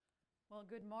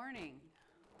Well, good morning.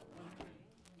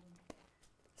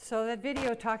 So that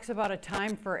video talks about a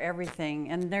time for everything,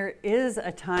 and there is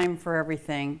a time for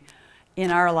everything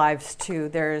in our lives too.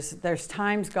 There's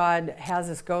times God has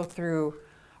us go through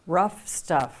rough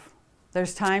stuff.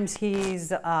 There's times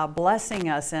He's blessing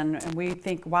us, and we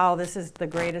think, wow, this is the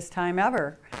greatest time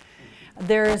ever.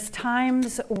 There's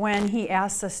times when He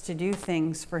asks us to do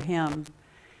things for Him.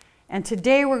 And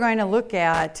today we're going to look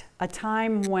at a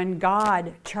time when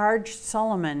God charged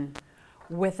Solomon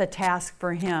with a task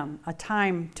for him, a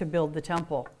time to build the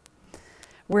temple.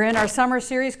 We're in our summer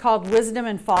series called Wisdom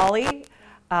and Folly,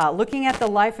 looking at the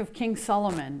life of King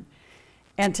Solomon.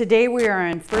 And today we are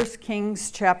in 1 Kings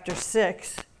chapter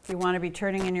 6. If you want to be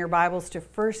turning in your Bibles to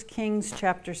 1 Kings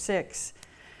chapter 6.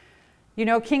 You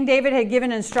know, King David had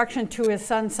given instruction to his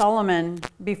son Solomon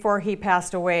before he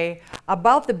passed away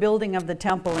about the building of the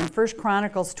temple. In 1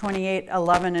 Chronicles 28,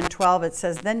 11 and 12, it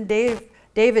says, Then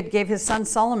David gave his son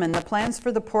Solomon the plans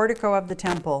for the portico of the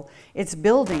temple, its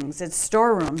buildings, its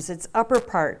storerooms, its upper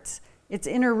parts, its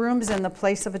inner rooms, and the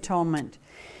place of atonement.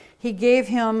 He gave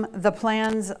him the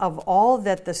plans of all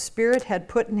that the Spirit had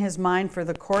put in his mind for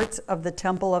the courts of the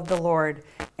temple of the Lord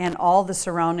and all the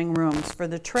surrounding rooms, for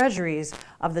the treasuries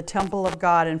of the temple of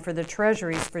God and for the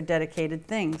treasuries for dedicated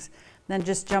things. Then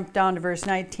just jump down to verse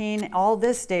 19. All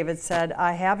this, David said,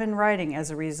 I have in writing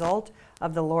as a result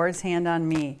of the Lord's hand on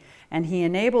me, and He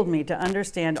enabled me to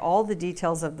understand all the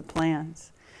details of the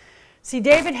plans. See,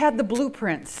 David had the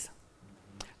blueprints.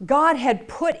 God had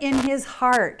put in his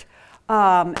heart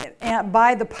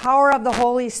by the power of the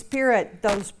Holy Spirit,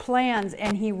 those plans,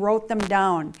 and he wrote them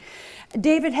down.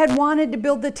 David had wanted to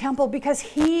build the temple because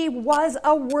he was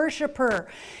a worshiper.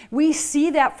 We see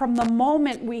that from the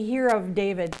moment we hear of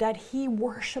David, that he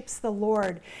worships the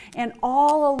Lord. And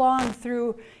all along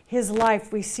through his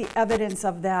life, we see evidence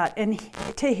of that. And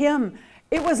to him,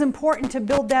 it was important to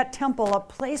build that temple, a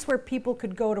place where people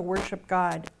could go to worship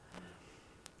God.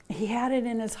 He had it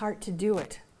in his heart to do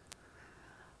it.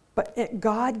 But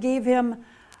God gave him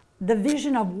the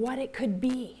vision of what it could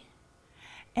be.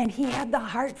 And he had the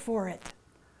heart for it.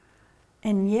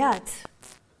 And yet,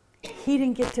 he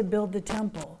didn't get to build the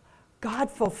temple.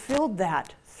 God fulfilled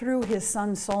that through his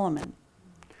son Solomon.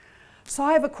 So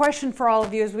I have a question for all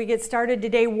of you as we get started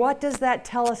today. What does that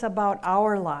tell us about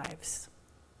our lives?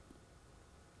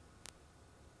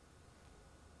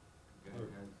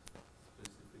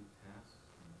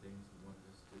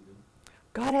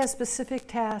 God has specific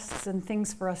tasks and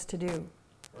things for us to do.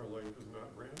 Our life is not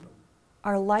random.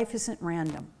 Our life isn't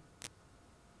random.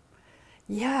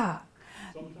 Yeah.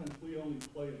 Sometimes we only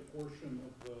play a portion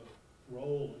of the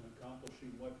role in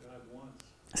accomplishing what God wants.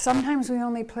 Sometimes we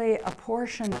only play a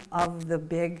portion of the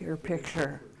bigger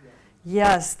picture.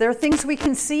 Yes, there are things we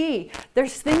can see.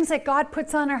 There's things that God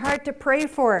puts on our heart to pray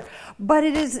for, but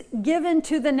it is given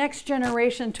to the next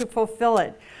generation to fulfill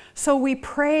it. So we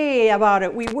pray about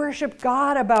it, we worship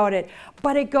God about it,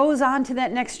 but it goes on to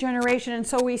that next generation. And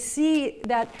so we see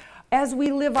that as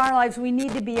we live our lives, we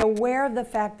need to be aware of the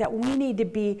fact that we need to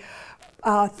be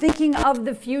thinking of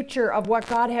the future of what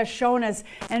God has shown us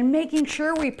and making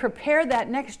sure we prepare that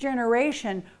next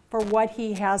generation for what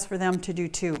He has for them to do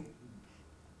too.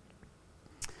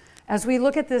 As we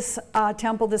look at this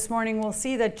temple this morning, we'll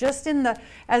see that just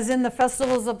as in the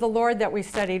festivals of the Lord that we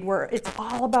studied, where it's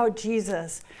all about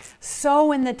Jesus,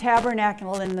 so in the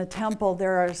tabernacle and the temple,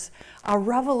 there is a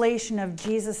revelation of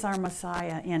Jesus, our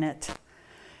Messiah, in it.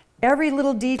 Every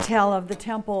little detail of the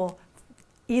temple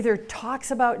either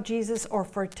talks about Jesus or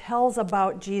foretells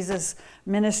about Jesus'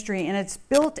 ministry, and it's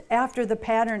built after the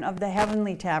pattern of the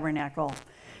heavenly tabernacle.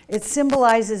 It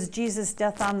symbolizes Jesus'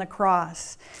 death on the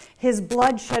cross, His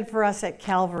blood shed for us at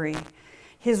Calvary,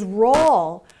 His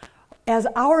role as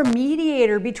our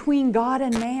mediator between God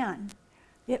and man.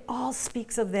 It all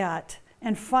speaks of that.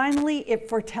 And finally, it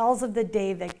foretells of the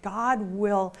day that God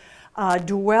will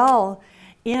dwell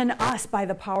in us by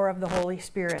the power of the Holy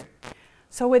Spirit.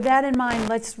 So with that in mind,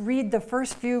 let's read the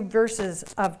first few verses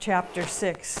of chapter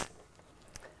 6.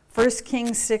 1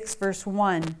 Kings 6, verse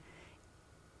 1.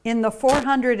 In the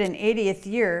 480th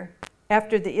year,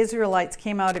 after the Israelites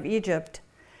came out of Egypt,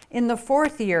 in the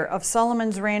 4th year of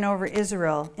Solomon's reign over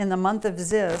Israel, in the month of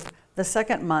Ziv, the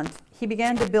 2nd month, he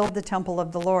began to build the temple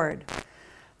of the Lord.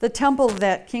 The temple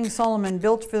that King Solomon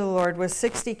built for the Lord was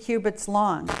 60 cubits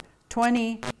long,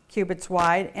 20 cubits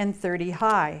wide, and 30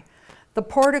 high. The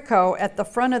portico at the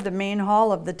front of the main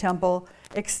hall of the temple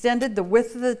extended the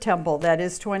width of the temple, that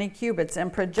is 20 cubits,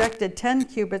 and projected 10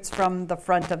 cubits from the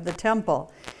front of the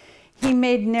temple. He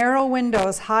made narrow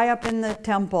windows high up in the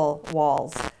temple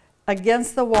walls,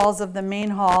 against the walls of the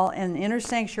main hall and inner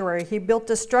sanctuary, he built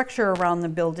a structure around the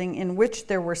building in which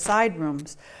there were side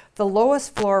rooms. The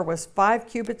lowest floor was 5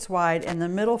 cubits wide, and the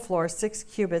middle floor 6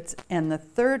 cubits, and the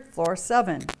third floor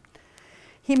 7.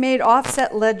 He made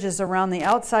offset ledges around the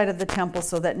outside of the temple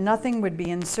so that nothing would be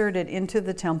inserted into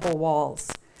the temple walls.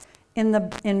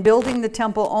 In building the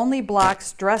temple, only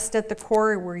blocks dressed at the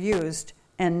quarry were used,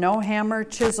 and no hammer,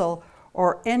 chisel,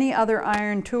 or any other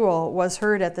iron tool was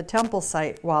heard at the temple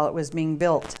site while it was being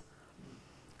built.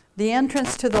 The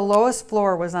entrance to the lowest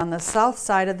floor was on the south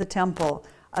side of the temple.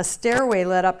 A stairway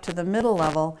led up to the middle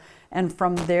level, and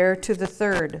from there to the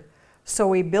third.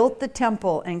 So he built the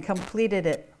temple and completed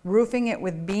it, roofing it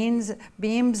with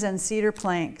beams and cedar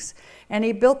planks. And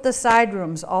he built the side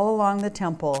rooms all along the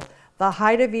temple. The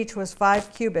height of each was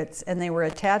 5 cubits, and they were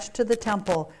attached to the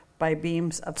temple by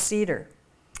beams of cedar.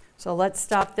 So let's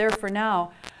stop there for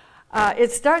now.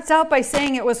 It starts out by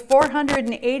saying it was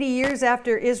 480 years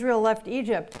after Israel left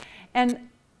Egypt. And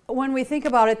when we think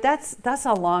about it, that's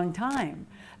a long time.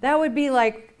 That would be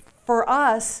like, for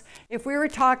us, if we were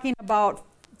talking about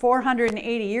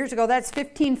 480 years ago, that's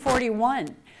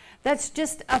 1541. That's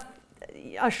just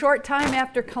a short time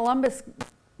after Columbus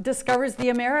discovers the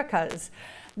Americas.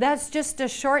 That's just a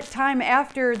short time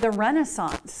after the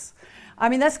Renaissance. I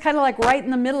mean, that's kind of like right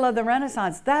in the middle of the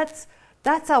Renaissance. That's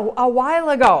a while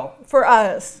ago for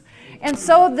us. And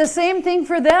so the same thing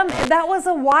for them. That was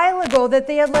a while ago that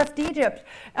they had left Egypt.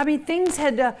 I mean, things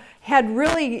had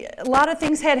really, a lot of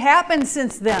things had happened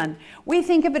since then. We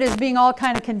think of it as being all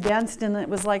kind of condensed, and it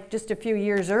was like just a few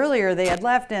years earlier they had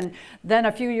left, and then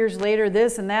a few years later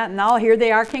this and that, and now here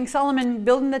they are, King Solomon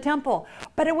building the temple.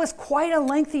 But it was quite a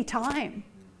lengthy time.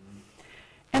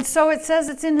 And so it says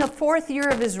it's in the 4th year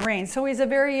of his reign. So he's a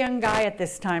very young guy at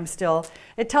this time still.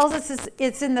 It tells us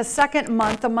it's in the 2nd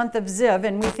month, the month of Ziv,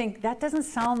 and we think that doesn't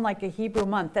sound like a Hebrew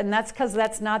month. And that's because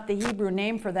that's not the Hebrew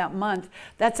name for that month.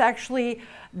 That's actually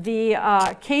the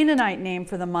Canaanite name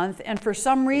for the month. And for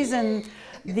some reason,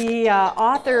 the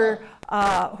author,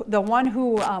 the one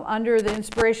who, under the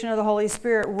inspiration of the Holy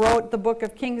Spirit, wrote the book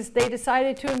of Kings, they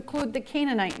decided to include the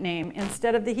Canaanite name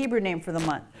instead of the Hebrew name for the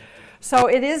month. So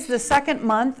it is the 2nd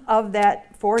month of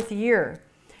that 4th year.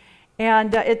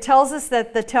 And it tells us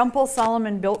that the temple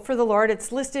Solomon built for the Lord,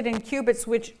 it's listed in cubits,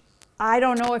 which I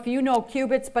don't know if you know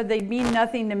cubits, but they mean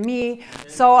nothing to me.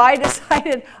 So I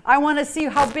decided I want to see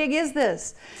how big is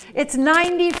this. It's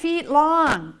 90 feet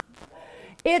long.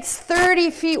 It's 30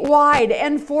 feet wide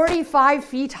and 45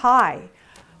 feet high.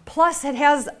 Plus it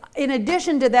has, in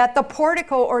addition to that, the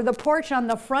portico or the porch on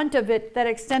the front of it that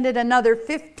extended another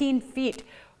 15 feet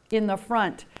in the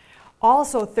front,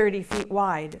 also 30 feet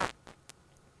wide.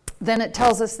 Then it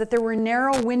tells us that there were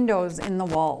narrow windows in the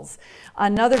walls.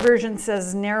 Another version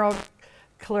says narrow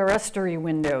clerestory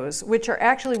windows, which are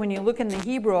actually, when you look in the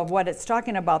Hebrew of what it's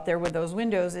talking about there with those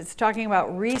windows, it's talking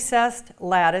about recessed,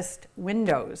 latticed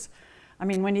windows. I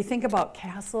mean, when you think about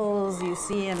castles you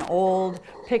see in old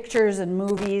pictures and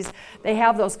movies, they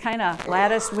have those kind of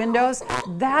latticed windows.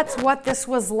 That's what this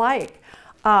was like.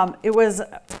 It was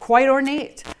quite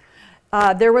ornate.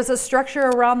 There was a structure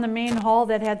around the main hall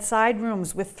that had side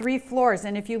rooms with 3 floors.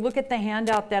 And if you look at the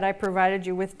handout that I provided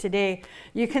you with today,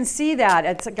 you can see that.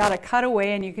 It's got a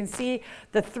cutaway, and you can see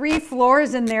the 3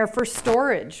 floors in there for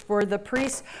storage, for the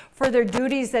priests, for their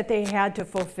duties that they had to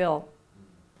fulfill.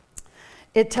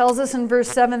 It tells us in verse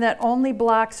 7 that only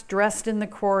blocks dressed in the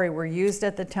quarry were used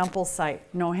at the temple site.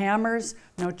 No hammers,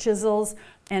 no chisels,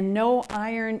 and no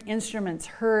iron instruments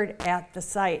heard at the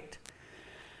site.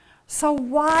 So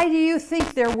why do you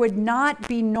think there would not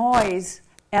be noise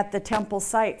at the temple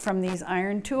site from these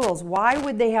iron tools? Why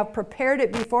would they have prepared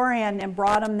it beforehand and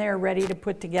brought them there ready to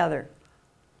put together?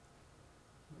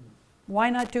 Why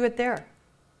not do it there?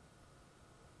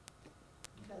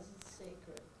 Because it's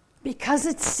sacred. Because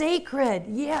it's sacred.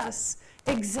 Yes,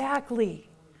 exactly.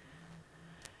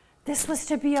 This was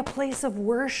to be a place of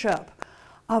worship,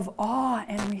 of awe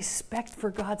and respect for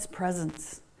God's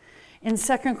presence. In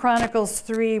 2 Chronicles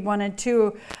 3, 1 and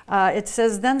 2, it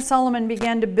says, Then Solomon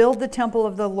began to build the temple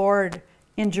of the Lord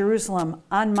in Jerusalem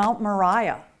on Mount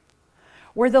Moriah,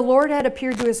 where the Lord had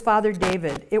appeared to his father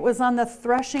David. It was on the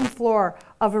threshing floor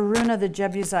of Araunah the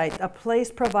Jebusite, a place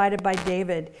provided by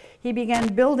David. He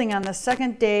began building on the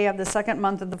 2nd day of the 2nd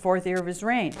month of the 4th year of his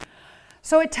reign.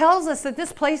 So it tells us that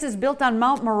this place is built on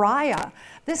Mount Moriah.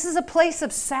 This is a place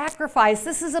of sacrifice.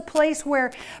 This is a place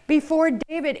where before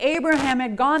David, Abraham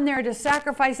had gone there to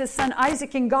sacrifice his son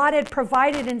Isaac, and God had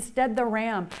provided instead the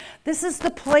ram. This is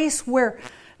the place where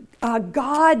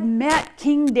God met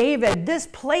King David. This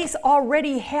place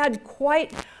already had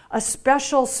quite a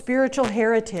special spiritual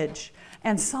heritage.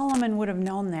 And Solomon would have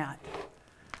known that.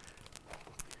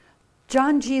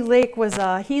 John G. Lake was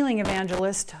a healing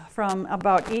evangelist from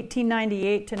about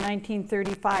 1898 to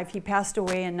 1935. He passed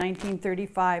away in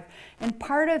 1935. And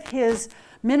part of his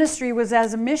ministry was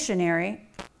as a missionary.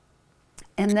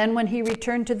 And then when he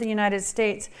returned to the United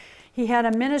States, he had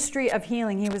a ministry of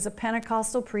healing. He was a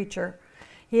Pentecostal preacher.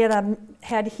 He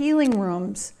had healing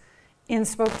rooms in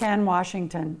Spokane,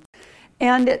 Washington.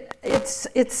 And it's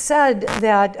said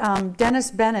that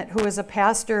Dennis Bennett, who was a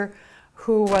pastor,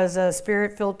 who was a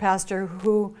spirit-filled pastor,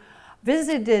 who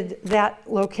visited that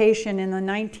location in the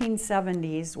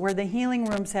 1970s where the healing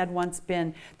rooms had once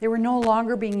been. They were no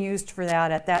longer being used for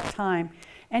that at that time.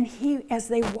 And he, as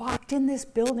they walked in this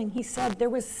building, he said there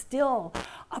was still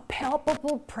a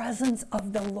palpable presence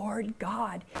of the Lord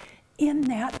God in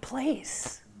that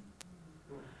place.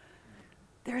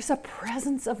 There's a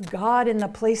presence of God in the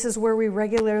places where we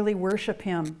regularly worship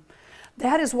Him.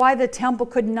 That is why the temple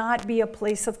could not be a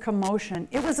place of commotion.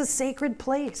 It was a sacred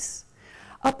place,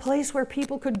 a place where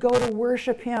people could go to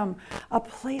worship Him, a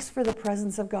place for the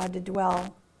presence of God to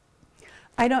dwell.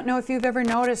 I don't know if you've ever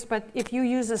noticed, but if you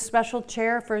use a special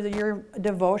chair for your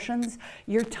devotions,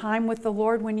 your time with the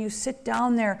Lord, when you sit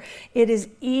down there, it is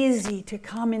easy to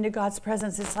come into God's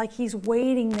presence. It's like He's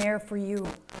waiting there for you.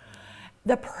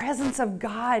 The presence of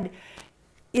God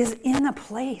is in a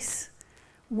place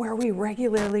where we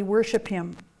regularly worship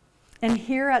Him. And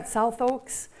here at South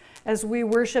Oaks, as we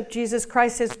worship Jesus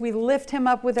Christ, as we lift Him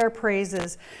up with our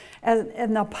praises,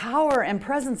 and the power and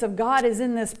presence of God is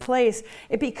in this place,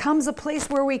 it becomes a place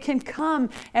where we can come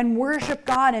and worship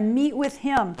God and meet with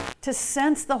Him, to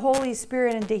sense the Holy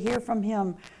Spirit and to hear from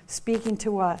Him speaking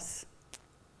to us.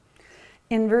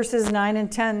 In verses 9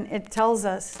 and 10, it tells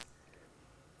us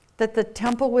that the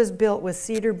temple was built with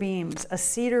cedar beams, a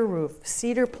cedar roof,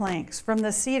 cedar planks, from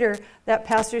the cedar that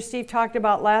Pastor Steve talked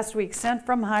about last week, sent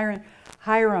from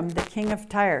Hiram, the king of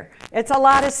Tyre. It's a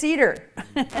lot of cedar.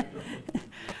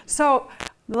 So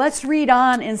let's read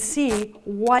on and see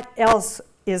what else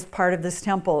is part of this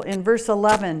temple. In verse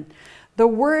 11, the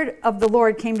word of the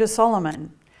Lord came to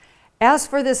Solomon. As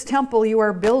for this temple you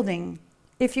are building,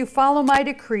 if you follow my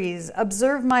decrees,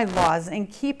 observe my laws, and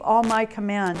keep all my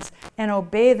commands, and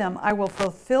obey them, I will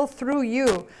fulfill through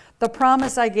you the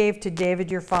promise I gave to David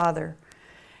your father.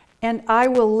 And I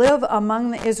will live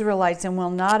among the Israelites and will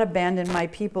not abandon my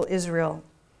people Israel.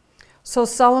 So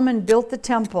Solomon built the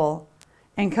temple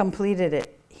and completed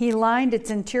it. He lined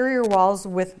its interior walls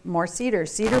with more cedar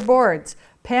boards,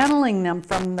 paneling them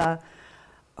from the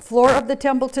floor of the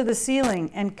temple to the ceiling,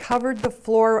 and covered the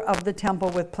floor of the temple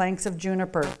with planks of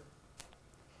juniper.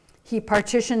 He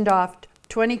partitioned off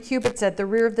 20 cubits at the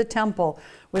rear of the temple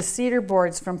with cedar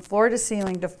boards from floor to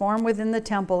ceiling to form within the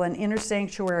temple an inner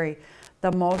sanctuary,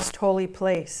 the most holy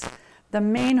place. The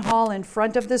main hall in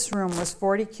front of this room was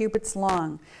 40 cubits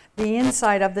long. The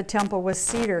inside of the temple was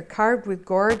cedar, carved with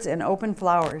gourds and open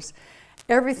flowers.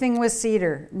 Everything was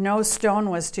cedar. No stone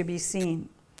was to be seen.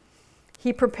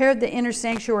 He prepared the inner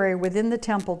sanctuary within the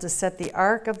temple to set the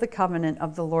Ark of the Covenant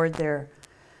of the Lord there.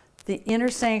 The inner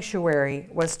sanctuary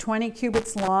was 20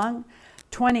 cubits long,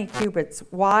 20 cubits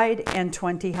wide, and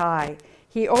 20 high.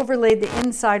 He overlaid the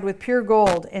inside with pure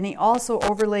gold, and he also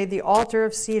overlaid the altar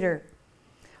of cedar.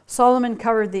 Solomon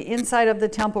covered the inside of the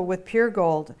temple with pure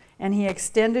gold, and he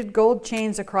extended gold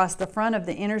chains across the front of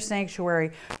the inner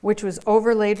sanctuary, which was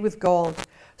overlaid with gold.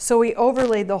 So he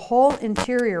overlaid the whole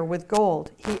interior with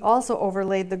gold. He also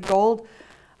overlaid with gold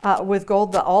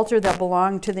the altar that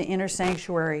belonged to the inner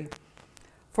sanctuary.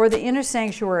 For the inner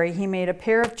sanctuary, he made a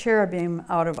pair of cherubim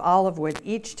out of olive wood,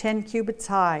 each 10 cubits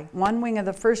high. One wing of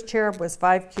the first cherub was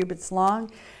 5 cubits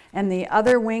long, and the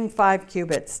other wing 5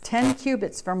 cubits, 10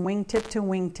 cubits from wingtip to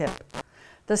wingtip.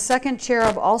 The second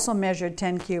cherub also measured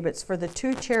 10 cubits, for the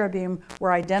 2 cherubim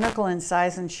were identical in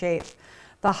size and shape.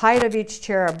 The height of each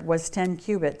cherub was 10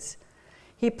 cubits.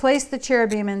 He placed the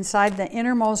cherubim inside the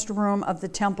innermost room of the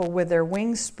temple with their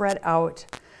wings spread out.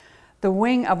 The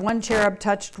wing of one cherub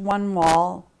touched one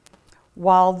wall,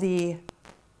 while the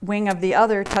wing of the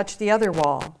other touched the other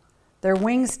wall. Their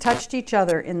wings touched each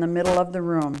other in the middle of the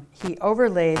room. He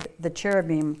overlaid the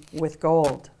cherubim with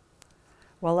gold.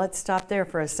 Well, let's stop there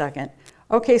for a second.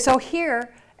 Okay, so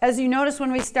here, as you notice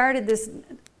when we started this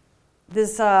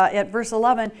at verse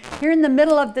 11, here in the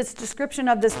middle of this description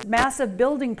of this massive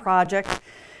building project,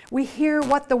 we hear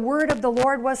what the word of the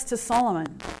Lord was to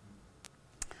Solomon.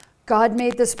 God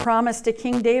made this promise to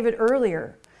King David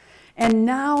earlier, and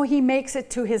now he makes it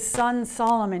to his son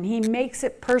Solomon. He makes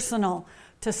it personal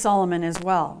to Solomon as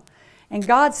well. And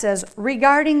God says,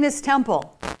 regarding this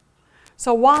temple,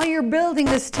 so while you're building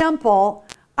this temple,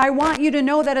 I want you to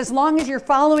know that as long as you're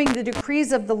following the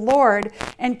decrees of the Lord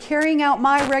and carrying out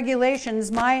my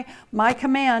regulations, my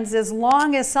commands, as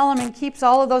long as Solomon keeps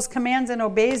all of those commands and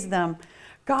obeys them,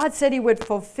 God said he would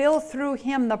fulfill through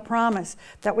him the promise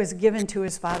that was given to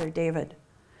his father David.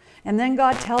 And then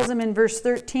God tells him in verse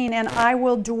 13, and I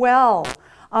will dwell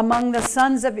among the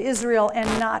sons of Israel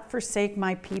and not forsake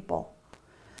my people.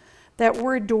 That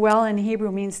word dwell in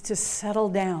Hebrew means to settle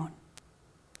down.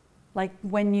 Like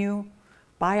when you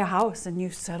buy a house and you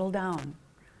settle down.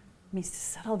 It means to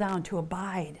settle down, to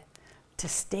abide, to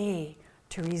stay,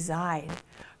 to reside.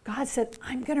 God said,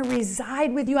 I'm going to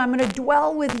reside with you. I'm going to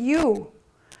dwell with you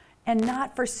and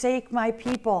not forsake my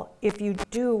people if you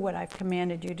do what I've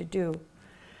commanded you to do.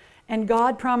 And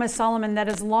God promised Solomon that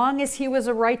as long as he was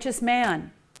a righteous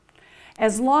man,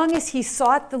 as long as he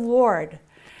sought the Lord,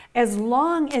 as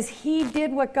long as he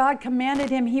did what God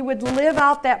commanded him, he would live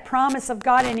out that promise of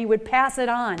God and he would pass it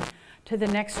on to the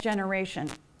next generation.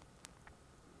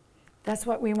 That's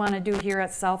what we want to do here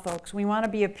at South Oaks. We want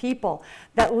to be a people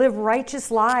that live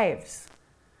righteous lives,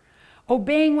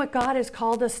 obeying what God has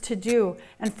called us to do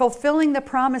and fulfilling the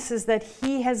promises that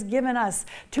he has given us,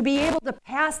 to be able to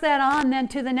pass that on then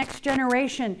to the next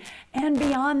generation and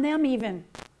beyond them even.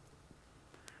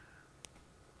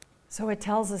 So it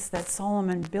tells us that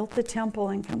Solomon built the temple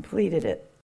and completed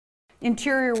it.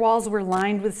 Interior walls were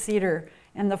lined with cedar,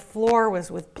 and the floor was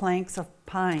with planks of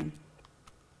pine.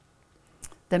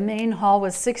 The main hall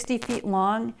was 60 feet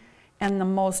long, and the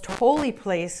most holy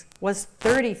place was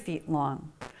 30 feet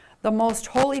long. The most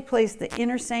holy place, the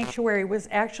inner sanctuary, was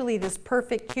actually this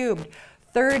perfect cube,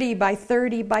 30 by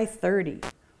 30 by 30.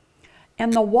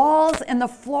 And the walls and the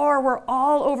floor were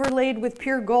all overlaid with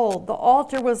pure gold. The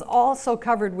altar was also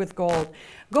covered with gold.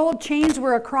 Gold chains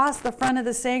were across the front of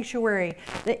the sanctuary.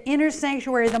 The inner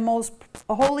sanctuary, the most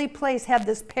holy place, had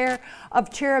this pair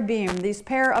of cherubim, these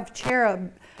pair of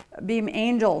cherubim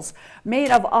angels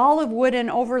made of olive wood and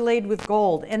overlaid with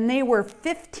gold. And they were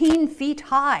 15 feet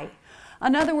high.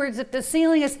 In other words, if the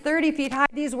ceiling is 30 feet high,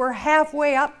 these were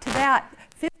halfway up to that,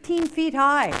 15 feet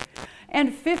high.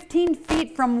 And 15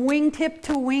 feet from wingtip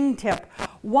to wingtip.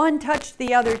 One touched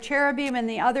the other cherubim and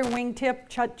the other wingtip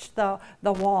touched the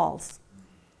walls.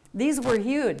 These were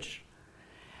huge.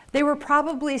 They were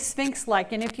probably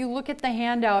sphinx-like, and if you look at the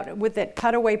handout with that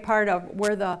cutaway part of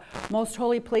where the most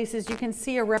holy place is, you can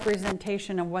see a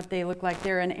representation of what they look like.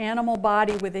 They're an animal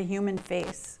body with a human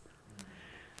face.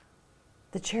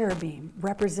 The cherubim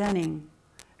representing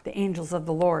the angels of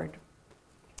the Lord.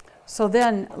 So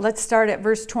then, let's start at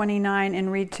verse 29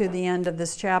 and read to the end of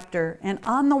this chapter. And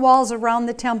on the walls around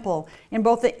the temple, in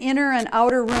both the inner and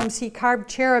outer rooms, he carved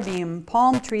cherubim,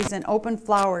 palm trees, and open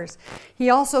flowers. He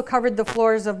also covered the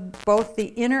floors of both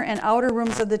the inner and outer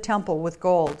rooms of the temple with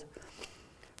gold.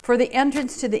 For the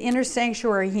entrance to the inner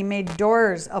sanctuary, he made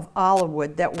doors of olive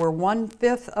wood that were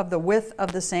 1/5 of the width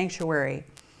of the sanctuary.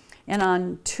 And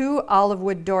on 2 olive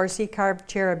wood doors, he carved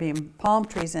cherubim, palm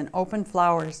trees, and open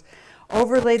flowers.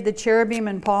 Overlaid the cherubim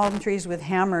and palm trees with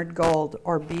hammered gold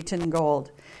or beaten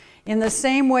gold. In the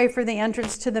same way, for the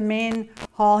entrance to the main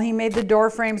hall, he made the door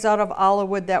frames out of olive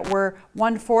wood that were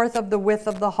 1/4 of the width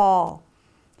of the hall.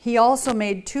 He also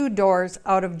made 2 doors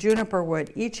out of juniper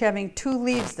wood, each having 2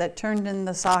 leaves that turned in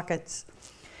the sockets.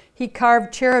 He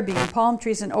carved cherubim, palm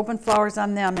trees, and open flowers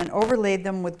on them and overlaid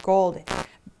them with gold,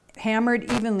 hammered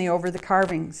evenly over the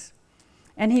carvings.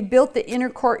 And he built the inner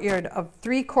courtyard of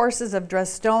 3 courses of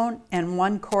dressed stone and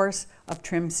 1 course of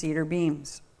trimmed cedar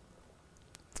beams.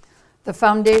 The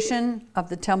foundation of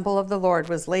the temple of the Lord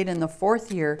was laid in the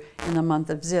 4th year in the month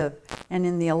of Ziv, and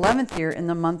in the 11th year in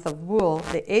the month of Bul,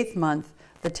 the 8th month,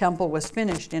 the temple was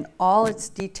finished in all its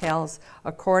details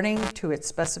according to its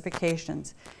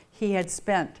specifications. He had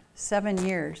spent 7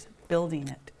 years building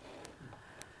it.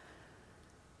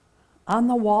 On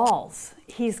the walls,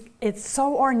 it's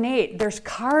so ornate. There's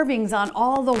carvings on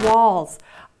all the walls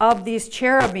of these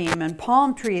cherubim and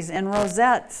palm trees and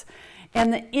rosettes.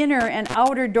 And the inner and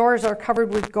outer doors are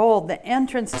covered with gold. The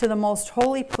entrance to the most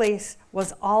holy place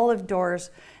was olive doors.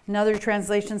 Another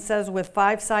translation says with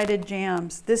 5-sided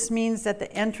jambs. This means that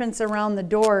the entrance around the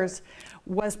doors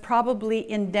was probably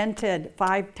indented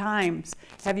 5 times.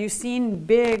 Have you seen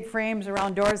big frames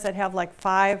around doors that have like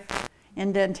 5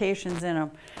 indentations in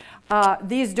them?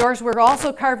 These doors were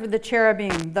also carved with the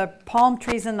cherubim, the palm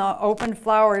trees, and the open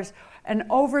flowers, and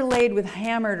overlaid with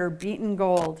hammered or beaten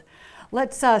gold.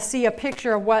 Let's see a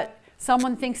picture of what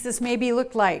someone thinks this maybe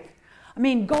looked like. I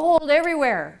mean, gold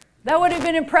everywhere. That would have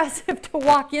been impressive to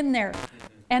walk in there.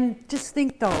 And just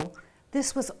think, though,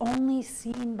 this was only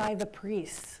seen by the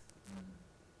priests.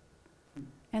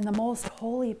 And the most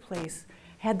holy place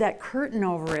had that curtain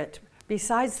over it,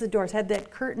 besides the doors, had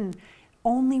that curtain.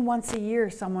 Only once a year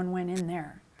someone went in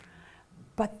there.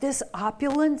 But this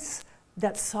opulence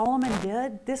that Solomon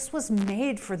did, this was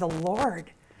made for the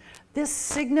Lord. This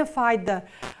signified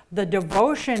the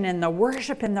devotion and the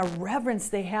worship and the reverence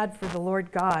they had for the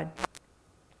Lord God.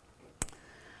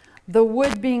 The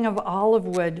wood being of olive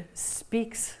wood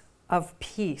speaks of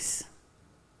peace.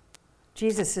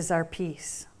 Jesus is our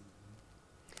peace.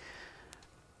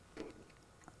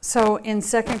 So in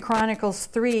 2 Chronicles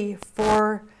 3,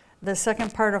 the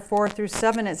second part of 4 through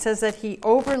 7, it says that he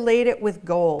overlaid it with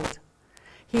gold.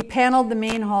 He paneled the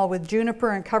main hall with juniper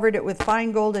and covered it with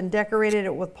fine gold and decorated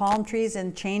it with palm trees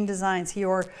and chain designs. He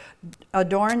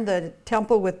adorned the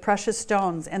temple with precious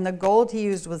stones, and the gold he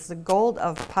used was the gold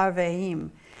of Parvaim.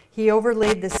 He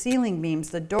overlaid the ceiling beams,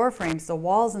 the door frames, the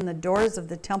walls, and the doors of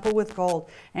the temple with gold,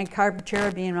 and carved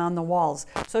cherubim on the walls.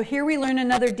 So here we learn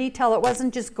another detail. It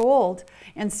wasn't just gold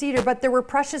and cedar, but there were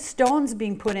precious stones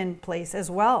being put in place as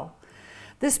well.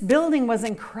 This building was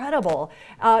incredible.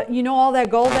 You know all that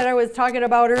gold that I was talking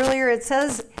about earlier? It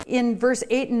says in verse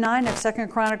 8 and 9 of 2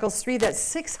 Chronicles 3 that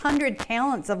 600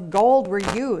 talents of gold were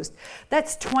used.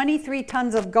 That's 23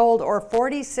 tons of gold, or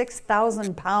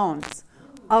 46,000 pounds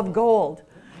of gold.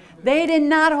 They did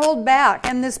not hold back.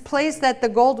 And this place that the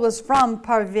gold was from,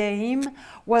 Parvaim,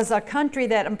 was a country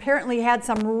that apparently had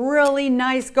some really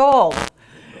nice gold.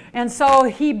 And so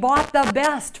he bought the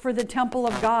best for the temple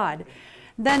of God.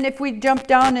 Then if we jump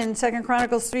down in 2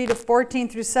 Chronicles 3 to 14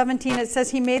 through 17, it says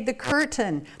he made the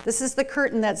curtain. This is the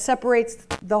curtain that separates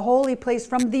the holy place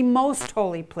from the most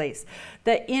holy place,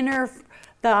 the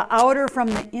outer from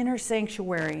the inner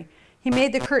sanctuary. He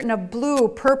made the curtain of blue,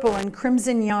 purple, and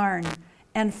crimson yarn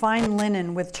and fine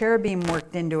linen with cherubim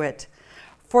worked into it.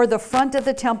 For the front of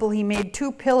the temple he made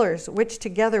 2 pillars, which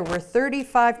together were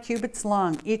 35 cubits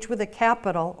long, each with a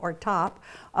capital or top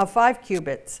of 5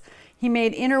 cubits. He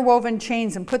made interwoven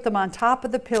chains and put them on top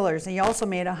of the pillars. He also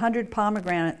made 100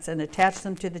 pomegranates and attached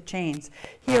them to the chains.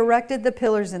 He erected the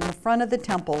pillars in the front of the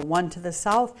temple, one to the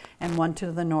south and one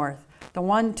to the north. The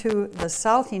one to the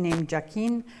south he named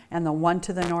Jachin, and the one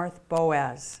to the north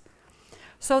Boaz.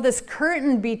 So this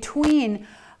curtain between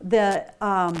the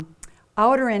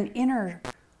outer and inner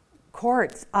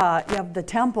courts of the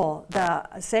temple,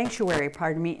 the sanctuary,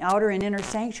 outer and inner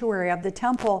sanctuary of the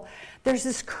temple, there's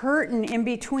this curtain in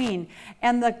between.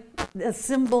 And the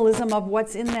symbolism of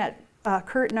what's in that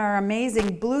curtain are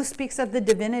amazing. Blue speaks of the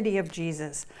divinity of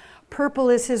Jesus. Purple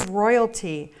is his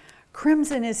royalty.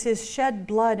 Crimson is his shed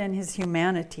blood and his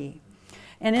humanity.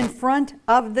 And in front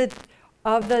of the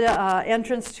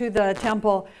entrance to the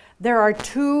temple, there are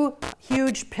 2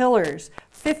 huge pillars,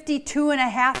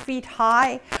 52.5 feet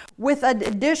high, with an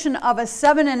addition of a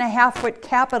 7.5 foot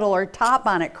capital or top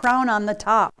on it, crown on the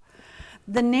top.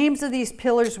 The names of these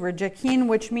pillars were Jachin,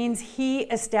 which means he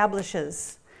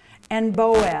establishes, and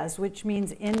Boaz, which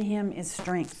means in him is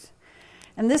strength.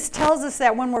 And this tells us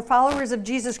that when we're followers of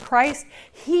Jesus Christ,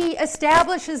 he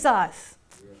establishes us.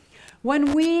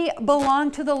 When we belong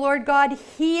to the Lord God,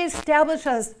 he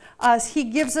establishes us. He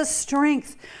gives us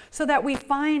strength so that we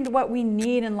find what we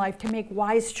need in life to make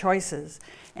wise choices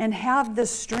and have the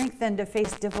strength then to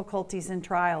face difficulties and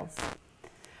trials.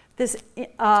 This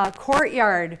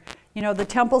courtyard, the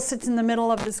temple sits in the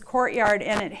middle of this courtyard,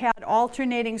 and it had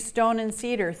alternating stone and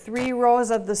cedar, 3 rows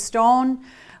of the stone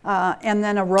and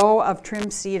then a row of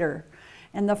trimmed cedar.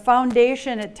 And the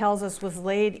foundation, it tells us, was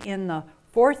laid in the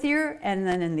 4th year, and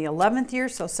then in the 11th year,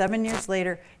 so 7 years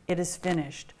later, it is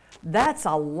finished. That's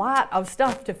a lot of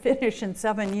stuff to finish in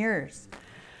 7 years.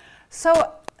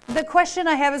 So the question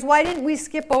I have is, why didn't we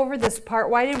skip over this part?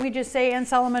 Why didn't we just say, and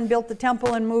Solomon built the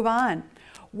temple and move on?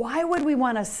 Why would we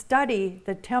want to study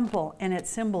the temple and its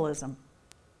symbolism?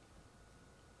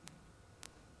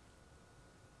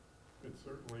 It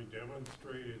certainly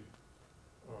demonstrated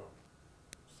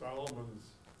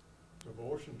Solomon's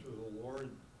devotion to the Lord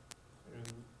and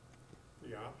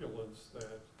the opulence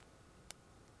that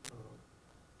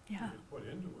he had put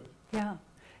into it. Yeah,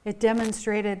 it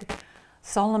demonstrated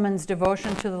Solomon's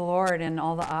devotion to the Lord and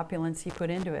all the opulence he put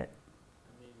into it.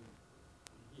 I mean,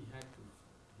 he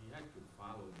had to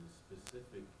follow the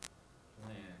specific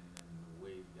plan and the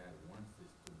way God wants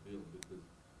this to build, because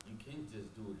you can't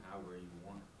just do it however you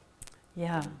want.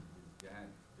 Yeah. God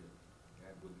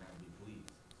would not be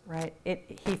pleased. Right.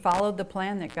 He followed the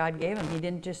plan that God gave him. He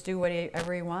didn't just do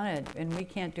whatever he wanted, and we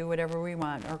can't do whatever we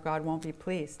want, or God won't be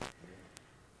pleased.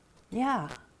 Yeah.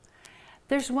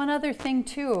 There's one other thing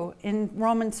too. In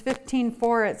Romans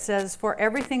 15:4 it says, "For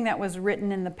everything that was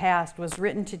written in the past was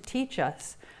written to teach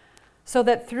us, so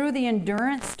that through the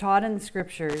endurance taught in the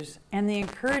Scriptures and the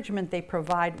encouragement they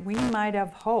provide, we might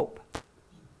have hope."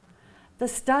 The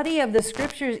study of the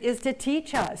scriptures is to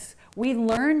teach us. We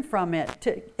learn from it.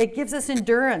 It gives us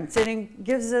endurance. It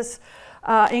gives us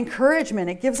encouragement.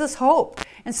 It gives us hope.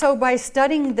 And so by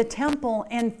studying the temple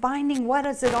and finding what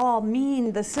does it all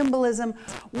mean, the symbolism,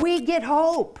 we get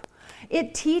hope.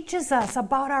 It teaches us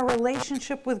about our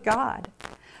relationship with God.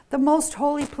 The most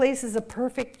holy place is a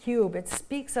perfect cube. It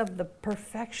speaks of the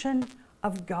perfection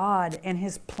of God and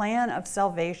his plan of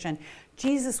salvation.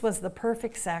 Jesus was the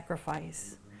perfect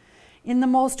sacrifice. In the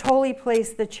most holy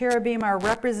place, the cherubim are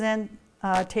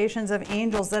representations of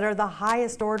angels that are the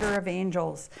highest order of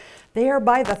angels. They are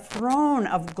by the throne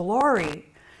of glory.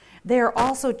 They are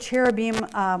also cherubim,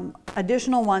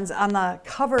 additional ones, on the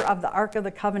cover of the Ark of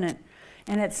the Covenant.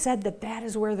 And it said that that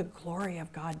is where the glory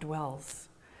of God dwells.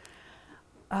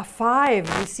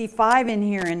 5, we see 5 in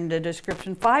here in the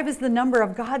description. 5 is the number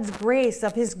of God's grace,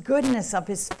 of his goodness, of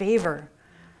his favor.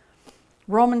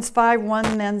 Romans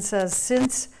 5:1 then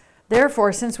says,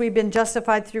 Therefore, since we've been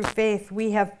justified through faith,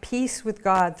 we have peace with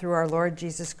God through our Lord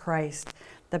Jesus Christ.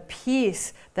 The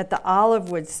peace that the olive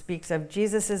wood speaks of,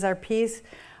 Jesus is our peace,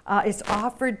 is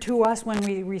offered to us when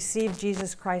we receive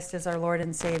Jesus Christ as our Lord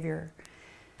and Savior.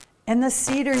 And the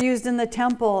cedar used in the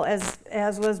temple,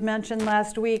 as was mentioned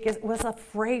last week, was a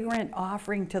fragrant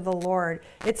offering to the Lord.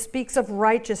 It speaks of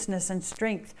righteousness and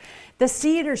strength. The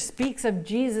cedar speaks of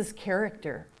Jesus'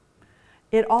 character.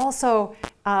 It also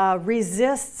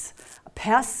resists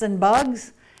pests and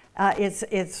bugs.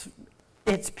 It's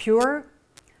pure,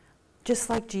 just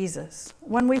like Jesus.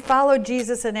 When we follow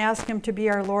Jesus and ask him to be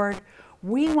our Lord,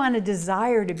 we want to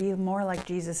desire to be more like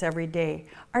Jesus every day.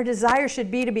 Our desire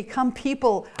should be to become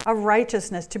people of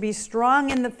righteousness, to be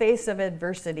strong in the face of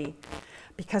adversity,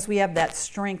 because we have that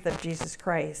strength of Jesus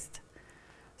Christ.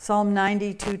 Psalm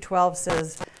 92:12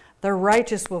 says, The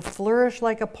righteous will flourish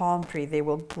like a palm tree. They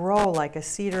will grow like a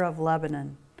cedar of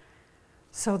Lebanon.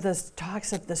 So this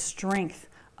talks of the strength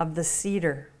of the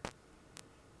cedar.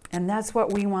 And that's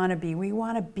what we want to be. We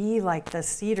want to be like the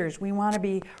cedars. We want to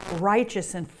be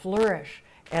righteous and flourish,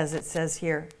 as it says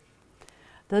here.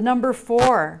 The number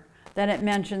 4 that it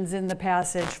mentions in the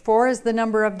passage, 4 is the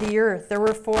number of the earth. There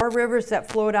were 4 rivers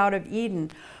that flowed out of Eden,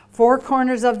 4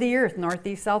 corners of the earth, north,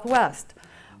 east, south, west.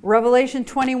 Revelation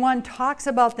 21 talks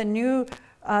about the new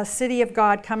city of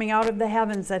God coming out of the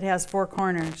heavens that has 4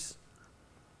 corners.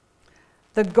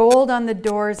 The gold on the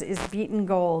doors is beaten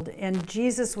gold, and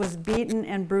Jesus was beaten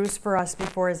and bruised for us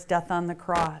before his death on the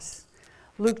cross.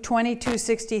 Luke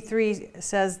 22:63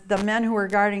 says, The men who were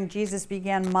guarding Jesus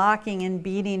began mocking and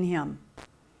beating him.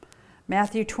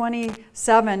 Matthew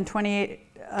 27:28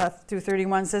 through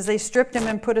 31 says, They stripped him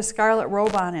and put a scarlet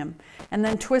robe on him, and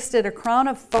then twisted a crown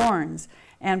of thorns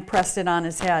and pressed it on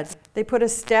his head. They put a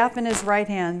staff in his right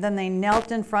hand. Then they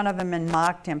knelt in front of him and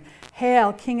mocked him.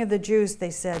 Hail, King of the Jews, they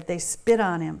said. They spit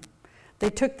on him. They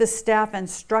took the staff and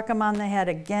struck him on the head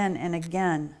again and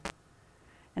again.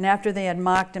 And after they had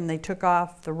mocked him, they took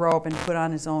off the robe and put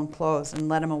on his own clothes and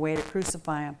led him away to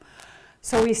crucify him.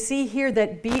 So we see here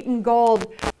that beaten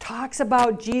gold talks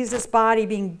about Jesus' body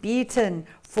being beaten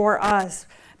for us.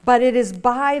 But it is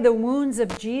by the wounds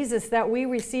of Jesus that we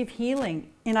receive healing.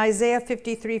 In Isaiah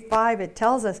 53:5, it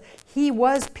tells us, He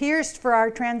was pierced for our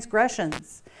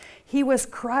transgressions. He was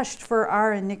crushed for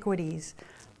our iniquities.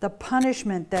 The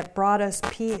punishment that brought us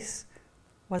peace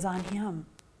was on him.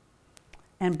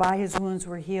 And by his wounds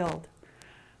we're healed.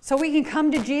 So we can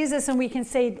come to Jesus and we can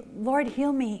say, Lord,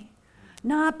 heal me.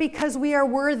 Not because we are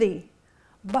worthy,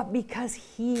 but because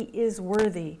he is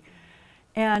worthy.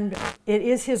 And it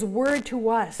is his word to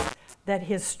us that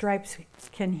his stripes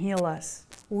can heal us.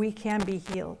 We can be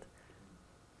healed.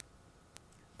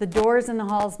 The doors in the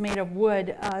halls made of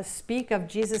wood speak of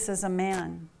Jesus as a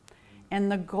man. And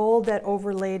the gold that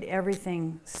overlaid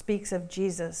everything speaks of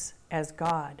Jesus as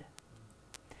God.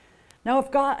 Now,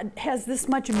 if God has this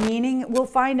much meaning, we'll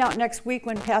find out next week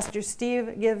when Pastor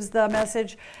Steve gives the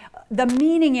message. The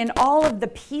meaning in all of the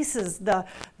pieces, the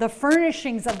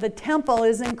furnishings of the temple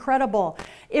is incredible.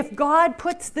 If God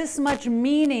puts this much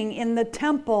meaning in the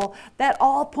temple that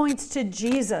all points to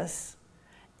Jesus,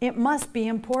 it must be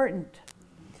important.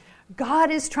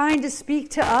 God is trying to speak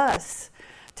to us,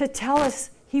 to tell us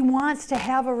he wants to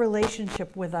have a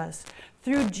relationship with us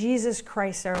through Jesus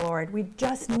Christ our Lord. We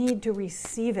just need to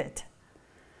receive it.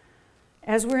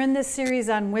 As we're in this series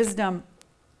on wisdom,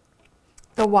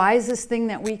 the wisest thing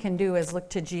that we can do is look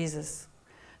to Jesus,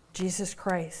 Jesus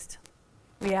Christ.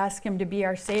 We ask him to be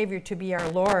our Savior, to be our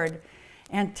Lord,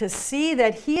 and to see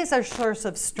that he is our source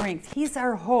of strength, he's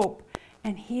our hope,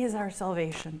 and he is our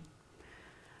salvation.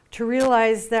 To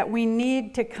realize that we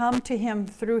need to come to him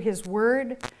through his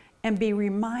word and be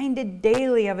reminded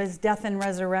daily of his death and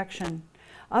resurrection,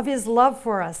 of his love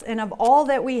for us, and of all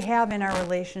that we have in our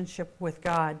relationship with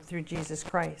God through Jesus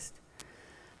Christ.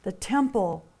 The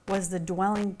temple was the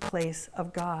dwelling place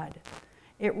of God.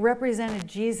 It represented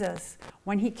Jesus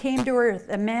when he came to earth,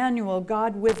 Emmanuel,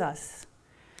 God with us.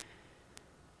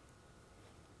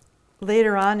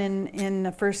 Later on in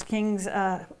 1 Kings,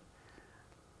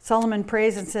 Solomon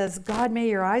prays and says, God, may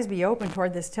your eyes be open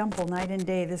toward this temple night and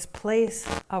day, this place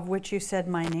of which you said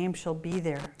my name shall be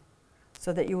there,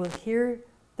 so that you will hear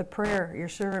the prayer your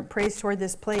servant prays toward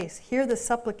this place. Hear the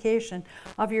supplication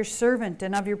of your servant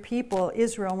and of your people,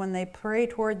 Israel, when they pray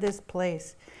toward this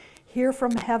place. Hear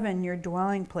from heaven your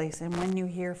dwelling place, and when you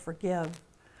hear, forgive.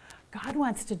 God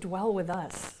wants to dwell with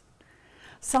us.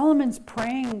 Solomon's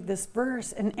praying this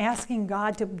verse and asking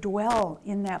God to dwell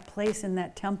in that place, in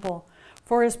that temple,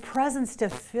 for his presence to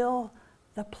fill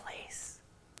the place.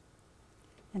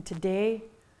 And today,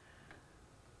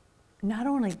 not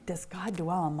only does God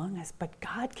dwell among us, but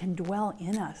God can dwell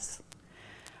in us.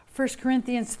 1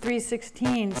 Corinthians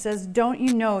 3:16 says, don't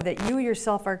you know that you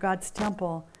yourself are God's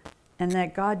temple and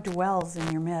that God dwells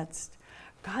in your midst?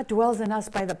 God dwells in us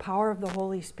by the power of the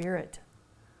Holy Spirit.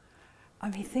 I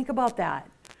mean, think about that.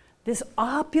 This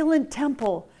opulent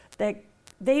temple that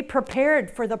they prepared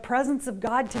for the presence of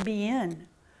God to be in.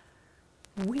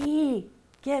 We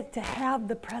get to have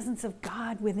the presence of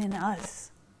God within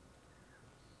us.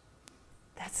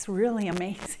 That's really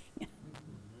amazing.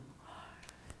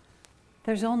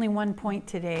 There's only one point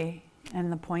today,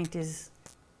 and the point is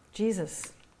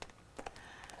Jesus.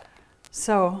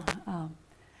 So,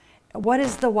 what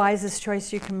is the wisest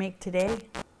choice you can make today?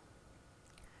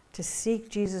 To seek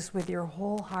Jesus with your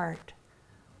whole heart,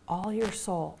 all your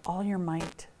soul, all your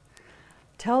might.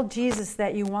 Tell Jesus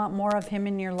that you want more of him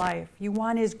in your life. You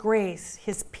want his grace,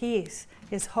 his peace,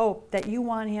 his hope, that you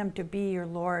want him to be your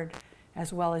Lord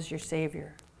as well as your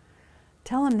Savior.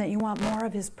 Tell him that you want more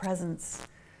of his presence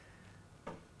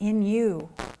in you,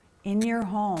 in your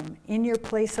home, in your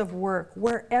place of work,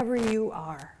 wherever you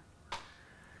are.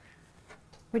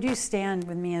 Would you stand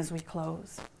with me as we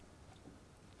close?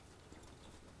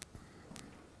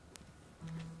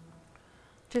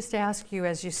 Just ask you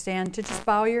as you stand to just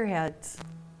bow your heads.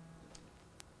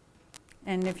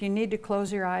 And if you need to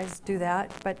close your eyes, do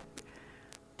that. But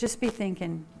just be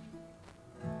thinking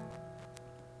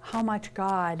how much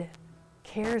God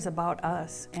cares about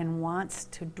us and wants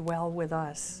to dwell with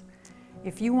us.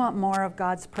 If you want more of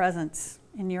God's presence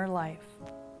in your life,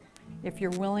 if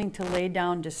you're willing to lay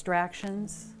down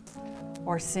distractions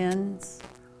or sins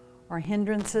or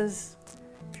hindrances,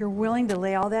 if you're willing to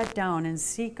lay all that down and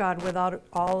seek God with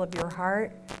all of your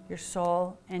heart, your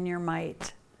soul, and your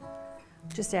might,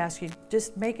 just ask you,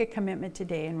 just make a commitment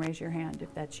today and raise your hand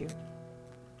if that's you.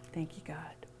 Thank you, God.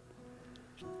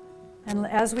 And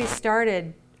as we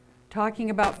started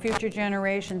talking about future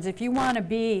generations, if you want to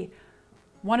be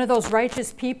one of those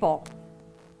righteous people,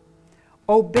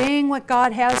 obeying what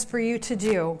God has for you to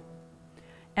do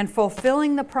and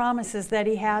fulfilling the promises that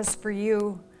he has for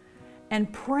you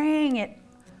and praying it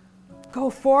go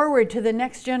forward to the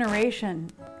next generation,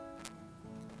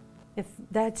 if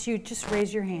that's you, just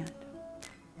raise your hand.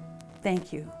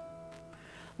 Thank you.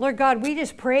 Lord God, we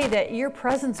just pray that your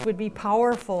presence would be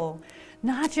powerful,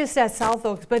 not just at South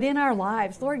Oaks, but in our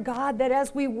lives. Lord God, that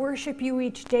as we worship you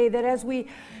each day, that as we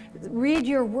read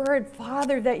your word,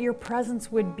 Father, that your presence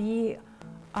would be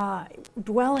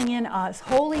dwelling in us.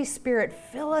 Holy Spirit,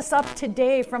 fill us up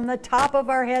today from the top of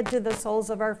our head to the soles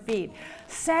of our feet.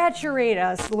 Saturate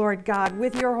us, Lord God,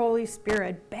 with your Holy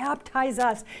Spirit. Baptize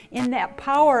us in that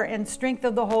power and strength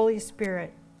of the Holy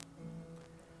Spirit.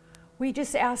 We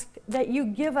just ask that you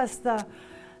give us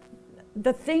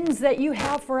the things that you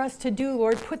have for us to do,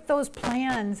 Lord. Put those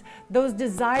plans, those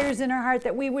desires in our heart,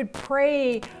 that we would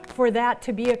pray for that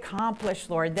to be accomplished,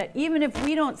 Lord. That even if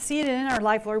we don't see it in our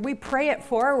life, Lord, we pray it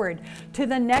forward to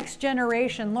the next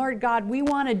generation. Lord God, we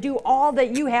want to do all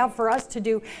that you have for us to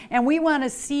do, and we want to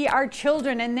see our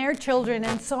children and their children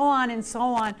and so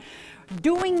on,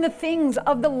 doing the things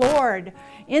of the Lord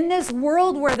in this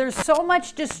world where there's so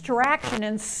much distraction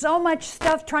and so much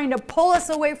stuff trying to pull us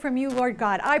away from you, Lord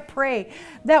God. I pray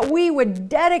that we would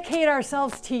dedicate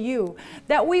ourselves to you,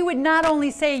 that we would not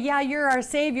only say, yeah, you're our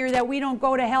Savior, that we don't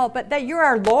go to hell, but that you're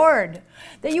our Lord,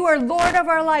 that you are Lord of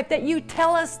our life, that you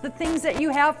tell us the things that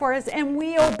you have for us and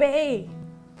we obey.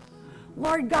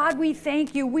 Lord God, we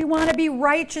thank you. We want to be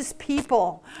righteous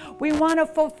people. We want to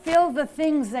fulfill the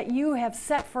things that you have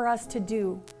set for us to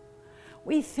do.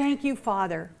 We thank you,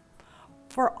 Father,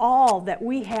 for all that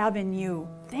we have in you.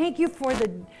 Thank you for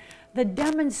the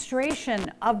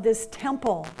demonstration of this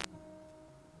temple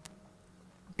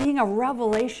being a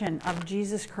revelation of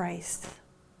Jesus Christ.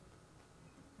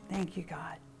 Thank you,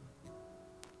 God.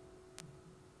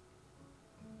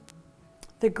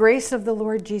 The grace of the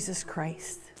Lord Jesus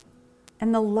Christ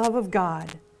and the love of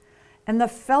God and the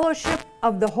fellowship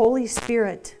of the Holy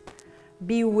Spirit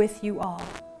be with you all.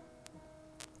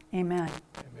 Amen.